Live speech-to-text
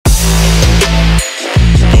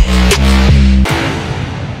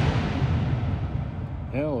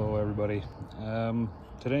everybody.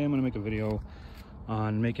 Today I'm going to make a video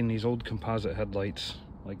on making these old composite headlights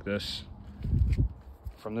like this,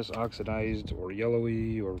 from this oxidized or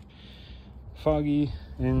yellowy or foggy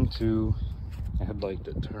into a headlight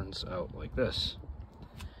that turns out like this.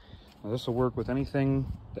 Now this will work with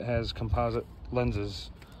anything that has composite lenses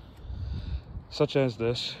such as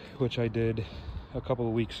this, which I did a couple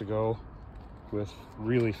of weeks ago with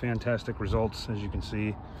really fantastic results. As you can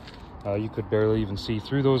see, you could barely even see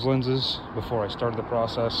through those lenses before I started the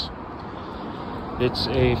process. It's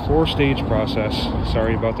a 4-stage process.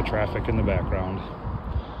 Sorry about the traffic in the background.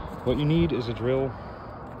 What you need is a drill,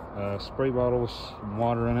 a spray bottle with some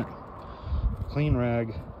water in it, a clean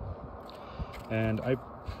rag, and I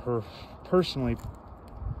personally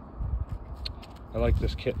like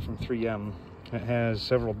this kit from 3M. It has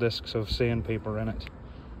several discs of sandpaper in it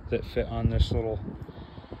that fit on this little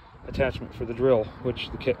attachment for the drill, which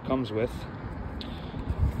the kit comes with.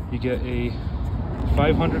 You get a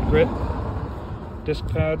 500 grit disc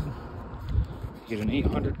pad, you get an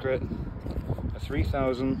 800 grit, a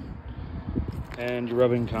 3000, and your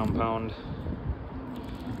rubbing compound,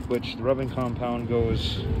 which the rubbing compound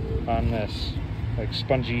goes on this like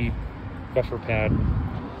spongy buffer pad.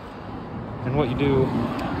 And what you do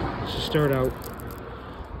is you start out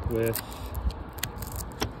with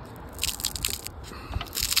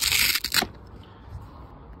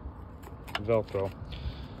Velcro.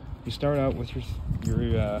 You start out with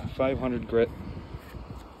your 500 grit,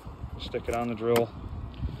 stick it on the drill,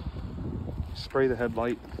 spray the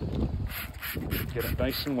headlight, get it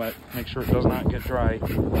nice and wet, make sure it does not get dry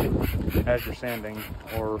as you're sanding,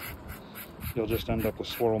 or you'll just end up with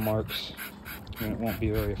swirl marks and it won't be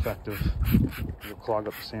very effective. You'll clog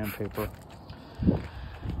up the sandpaper.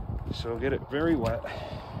 So get it very wet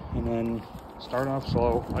and then start off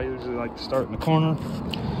slow. I usually like to start in the corner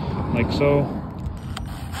like so.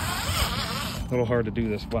 A little hard to do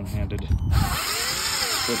this one-handed, but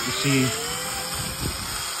you see,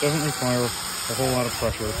 it doesn't require a whole lot of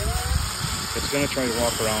pressure. It's going to try to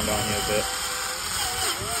walk around on you a bit.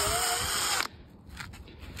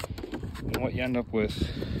 And what you end up with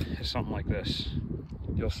is something like this.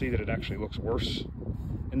 You'll see that it actually looks worse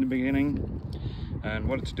in the beginning, and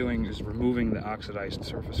what it's doing is removing the oxidized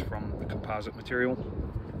surface from the composite material.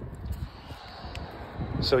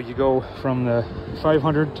 So you go from the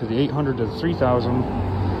 500 to the 800 to the 3000,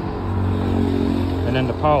 and then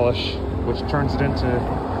the polish, which turns it into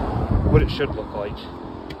what it should look like.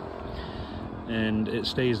 And it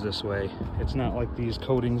stays this way. It's not like these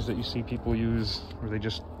coatings that you see people use where they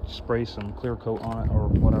just spray some clear coat on it or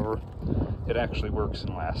whatever. It actually works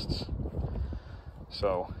and lasts.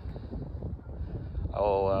 So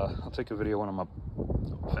I'll take a video when I'm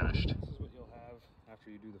finished. This is what you'll have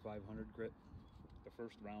after you do the 500 grit, the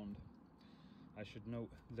first round. I should note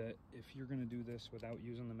that if you're going to do this without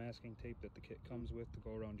using the masking tape that the kit comes with to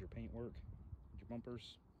go around your paintwork, your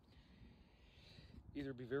bumpers,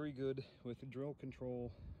 either be very good with the drill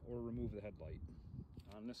control or remove the headlight.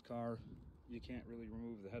 On this car, you can't really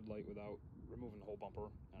remove the headlight without removing the whole bumper,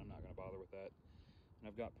 and I'm not going to bother with that. And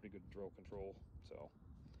I've got pretty good drill control, so.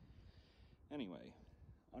 Anyway,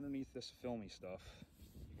 underneath this filmy stuff,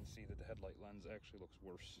 you can see that the headlight lens actually looks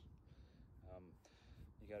worse.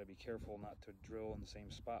 You got to be careful not to drill in the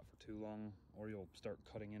same spot for too long, or you'll start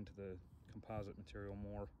cutting into the composite material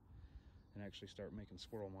more and actually start making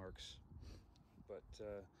swirl marks. But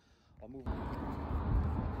I'll move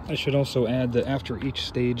on. I should also add that after each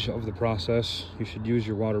stage of the process, you should use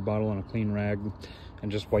your water bottle and a clean rag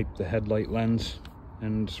and just wipe the headlight lens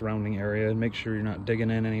and surrounding area and make sure you're not digging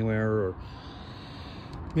in anywhere, or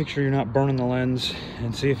make sure you're not burning the lens,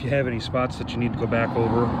 and see if you have any spots that you need to go back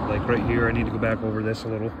over. Like right here, I need to go back over this a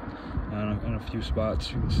little in a few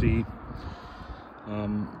spots. You can see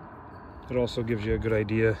it also gives you a good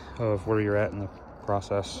idea of where you're at in the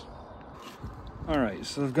process. Alright,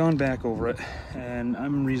 so I've gone back over it and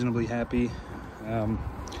I'm reasonably happy.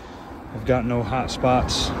 I've got no hot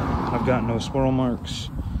spots, I've got no swirl marks,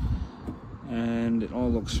 and it all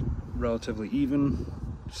looks relatively even.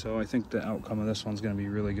 So I think the outcome of this one's going to be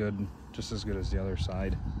really good, just as good as the other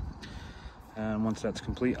side. And once that's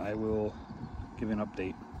complete, I will give you an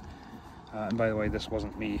update. And by the way, this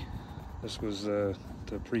wasn't me. This was the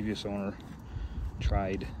previous owner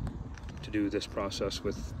tried to do this process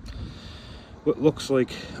with what looks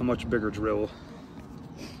like a much bigger drill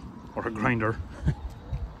or a grinder.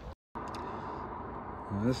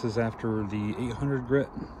 This is after the 800 grit.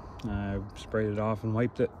 I sprayed it off and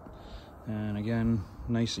wiped it. And again,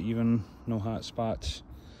 nice even, no hot spots,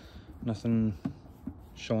 nothing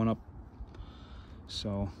showing up.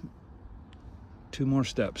 So 2 more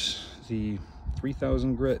steps. The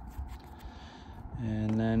 3000 grit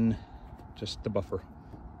and then just the buffer,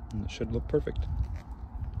 and it should look perfect.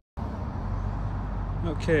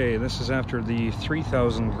 Okay, this is after the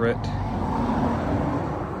 3000 grit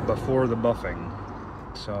before the buffing,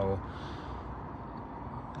 so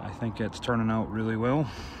I think it's turning out really well.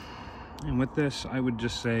 And with this, I would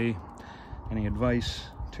just say, any advice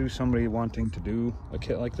to somebody wanting to do a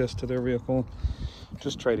kit like this to their vehicle,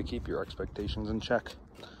 just try to keep your expectations in check,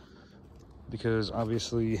 because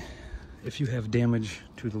obviously if you have damage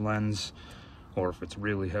to the lens, or if it's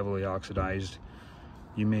really heavily oxidized,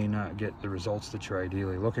 you may not get the results that you're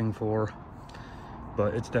ideally looking for,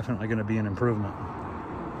 but it's definitely going to be an improvement.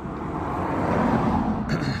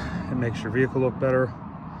 It makes your vehicle look better,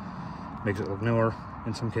 makes it look newer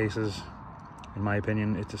in some cases. In my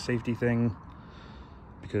opinion, it's a safety thing,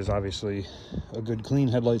 because obviously a good clean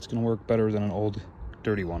headlight's going to work better than an old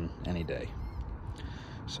dirty one any day.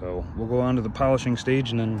 So we'll go on to the polishing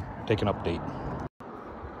stage and then take an update.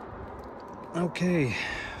 Okay,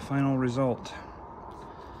 final result.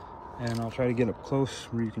 And I'll try to get up close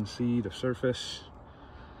where you can see the surface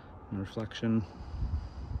and reflection.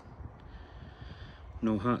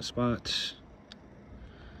 No hot spots.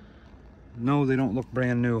 No, they don't look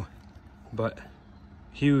brand new, but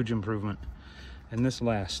huge improvement. And this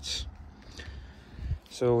lasts.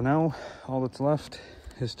 So now all that's left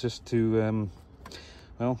is just to,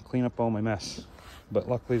 well, clean up all my mess. But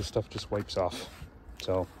luckily the stuff just wipes off.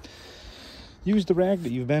 So use the rag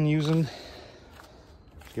that you've been using.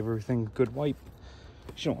 Give everything a good wipe.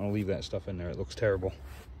 You don't want to leave that stuff in there, it looks terrible.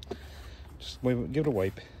 Just give it a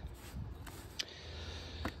wipe.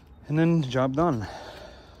 And then job done.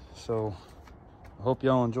 So I hope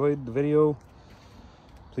y'all enjoyed the video.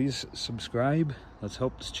 Please subscribe. Let's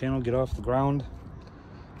help this channel get off the ground.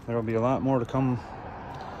 There will be a lot more to come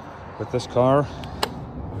with this car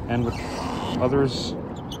and with others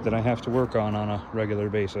that I have to work on a regular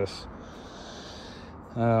basis.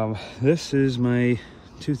 This is my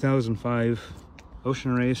 2005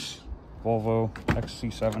 Ocean Race Volvo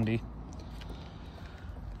XC70.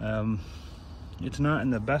 It's not in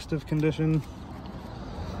the best of condition.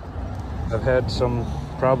 I've had some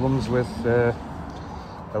problems with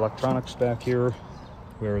electronics back here,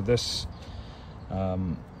 where this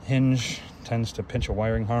hinge tends to pinch a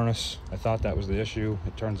wiring harness. I thought that was the issue.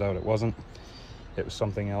 It turns out it wasn't. It was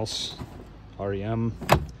something else, REM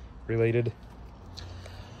related.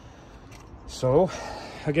 So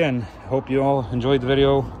again, hope you all enjoyed the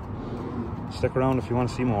video. Stick around if you want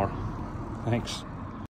to see more. Thanks.